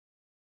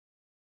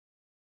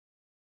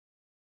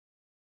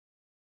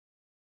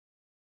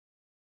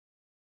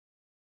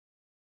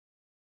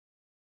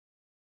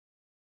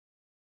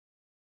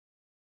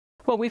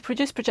Well, we've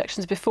produced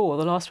projections before.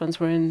 The last ones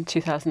were in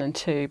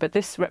 2002, but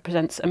this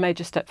represents a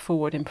major step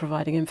forward in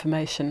providing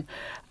information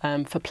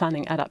for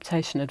planning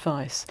adaptation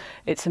advice.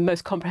 It's the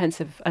most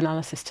comprehensive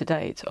analysis to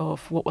date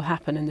of what will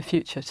happen in the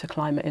future to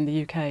climate in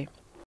the UK.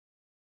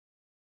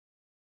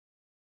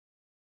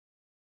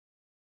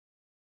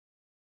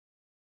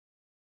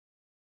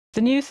 The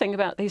new thing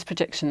about these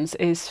predictions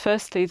is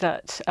firstly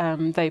that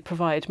they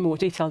provide more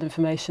detailed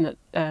information at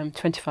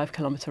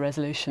 25-kilometre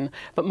resolution,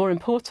 but more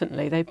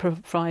importantly they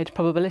provide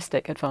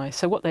probabilistic advice.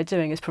 So what they're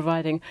doing is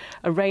providing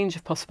a range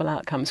of possible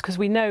outcomes, because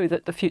we know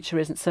that the future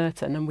isn't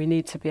certain and we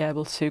need to be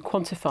able to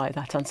quantify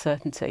that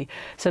uncertainty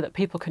so that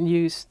people can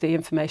use the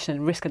information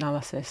in risk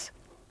analysis.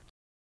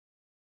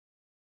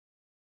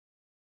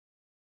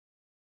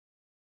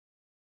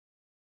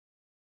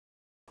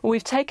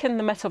 We've taken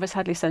the Met Office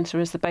Hadley Centre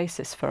as the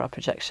basis for our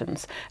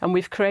projections, and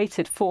we've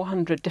created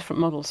 400 different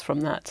models from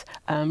that,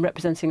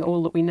 representing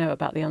all that we know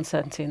about the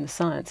uncertainty in the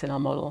science in our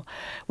model.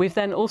 We've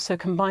then also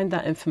combined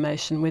that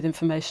information with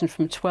information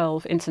from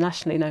 12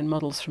 internationally known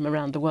models from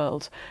around the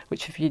world,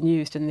 which have been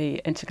used in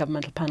the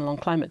Intergovernmental Panel on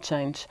Climate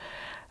Change.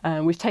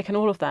 We've taken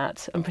all of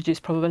that and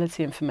produced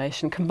probability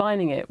information,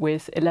 combining it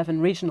with 11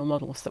 regional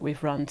models that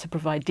we've run to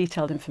provide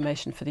detailed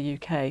information for the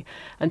UK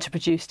and to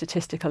produce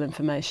statistical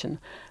information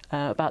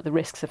about the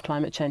risks of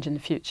climate change in the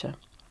future.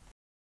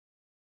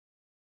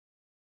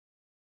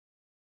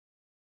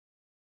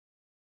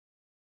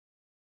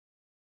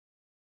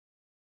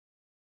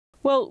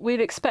 Well, we'd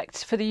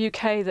expect for the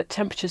UK that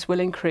temperatures will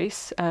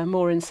increase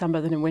more in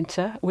summer than in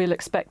winter. We'll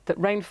expect that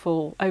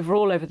rainfall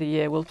overall over the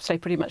year will stay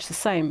pretty much the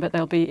same, but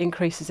there'll be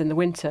increases in the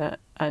winter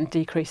and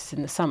decreases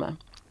in the summer.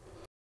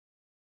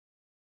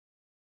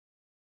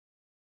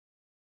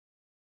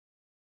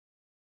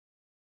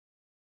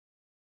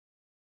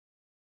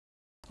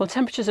 Well,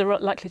 temperatures are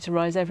likely to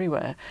rise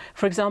everywhere.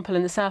 For example,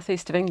 in the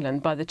southeast of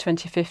England, by the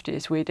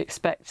 2050s, we'd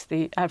expect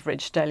the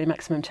average daily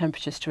maximum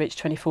temperatures to reach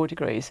 24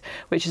 degrees,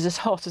 which is as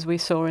hot as we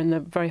saw in the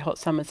very hot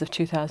summers of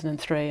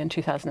 2003 and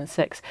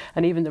 2006,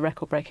 and even the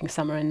record-breaking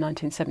summer in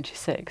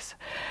 1976.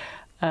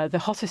 The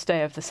hottest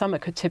day of the summer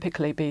could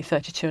typically be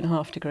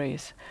 32.5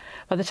 degrees.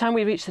 By the time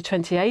we reach the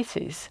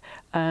 2080s,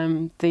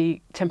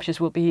 the temperatures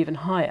will be even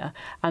higher,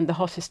 and the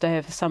hottest day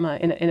of the summer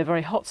in a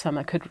very hot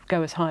summer could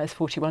go as high as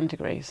 41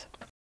 degrees.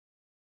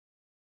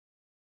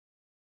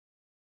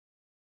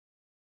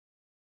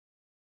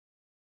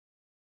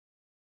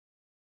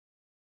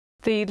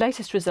 The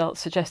latest results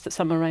suggest that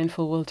summer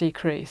rainfall will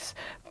decrease,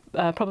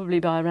 probably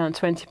by around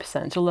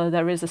 20%, although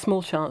there is a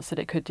small chance that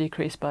it could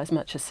decrease by as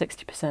much as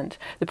 60%.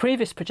 The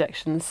previous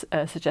projections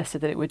suggested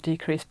that it would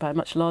decrease by a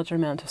much larger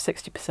amount of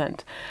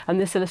 60%,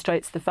 and this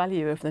illustrates the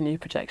value of the new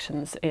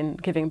projections in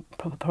giving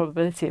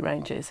probability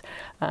ranges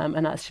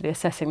and actually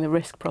assessing the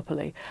risk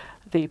properly.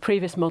 The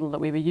previous model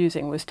that we were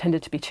using was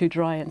tended to be too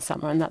dry in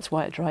summer, and that's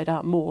why it dried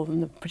out more than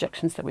the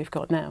projections that we've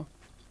got now.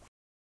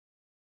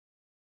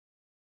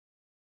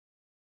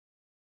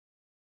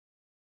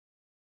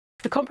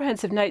 The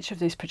comprehensive nature of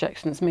these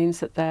projections means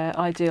that they're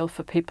ideal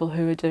for people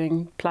who are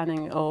doing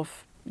planning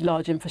of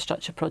large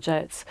infrastructure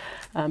projects,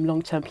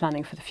 long-term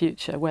planning for the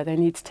future, where they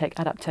need to take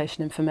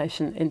adaptation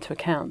information into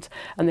account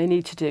and they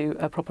need to do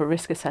a proper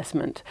risk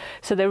assessment.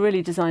 So they're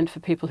really designed for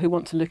people who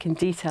want to look in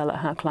detail at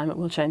how climate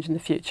will change in the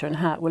future and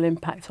how it will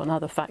impact on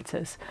other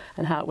factors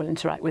and how it will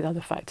interact with other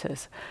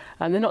factors.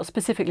 And they're not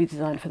specifically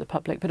designed for the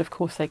public, but of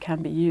course they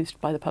can be used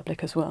by the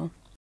public as well.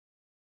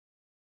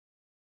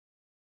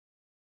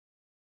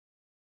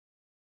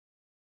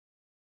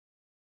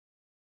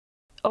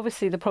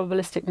 Obviously, the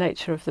probabilistic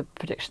nature of the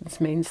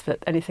predictions means that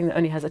anything that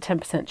only has a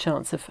 10%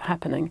 chance of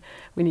happening,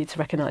 we need to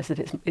recognise that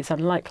it's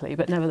unlikely,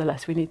 but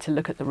nevertheless we need to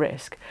look at the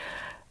risk.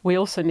 We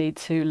also need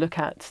to look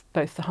at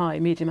both the high,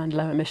 medium and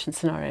low emission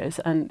scenarios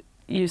and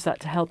use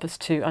that to help us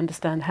to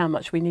understand how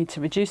much we need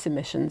to reduce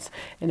emissions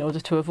in order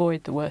to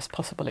avoid the worst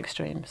possible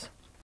extremes.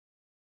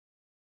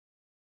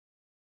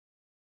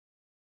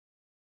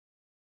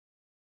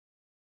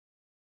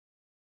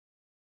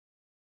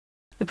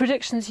 The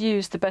predictions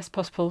use the best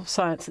possible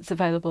science that's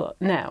available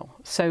now,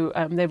 so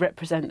they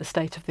represent the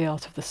state of the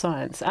art of the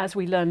science. As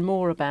we learn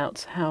more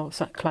about how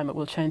climate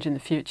will change in the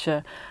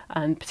future,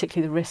 and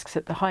particularly the risks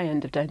at the high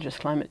end of dangerous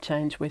climate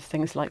change with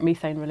things like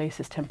methane release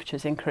as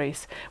temperatures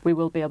increase, we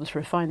will be able to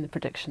refine the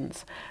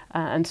predictions,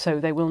 and so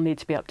they will need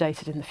to be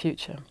updated in the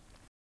future.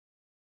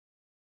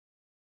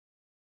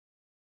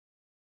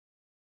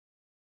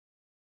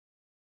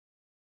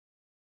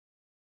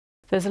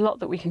 There's a lot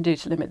that we can do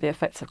to limit the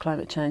effects of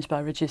climate change by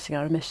reducing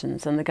our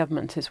emissions, and the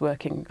government is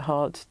working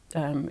hard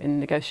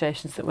in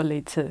negotiations that will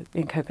lead to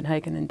in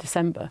Copenhagen in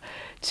December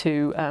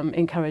to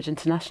encourage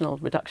international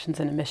reductions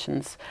in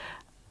emissions.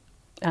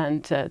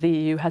 And the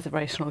EU has a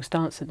very strong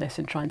stance in this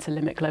in trying to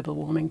limit global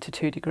warming to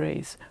 2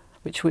 degrees,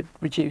 which would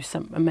reduce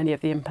many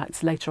of the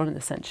impacts later on in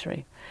the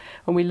century.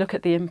 When we look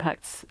at the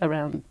impacts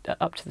around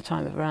up to the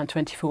time of around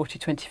 2040,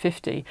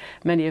 2050,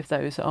 many of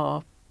those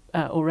are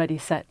already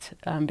set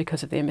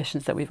because of the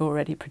emissions that we've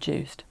already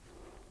produced.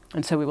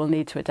 And so we will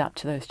need to adapt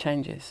to those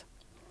changes.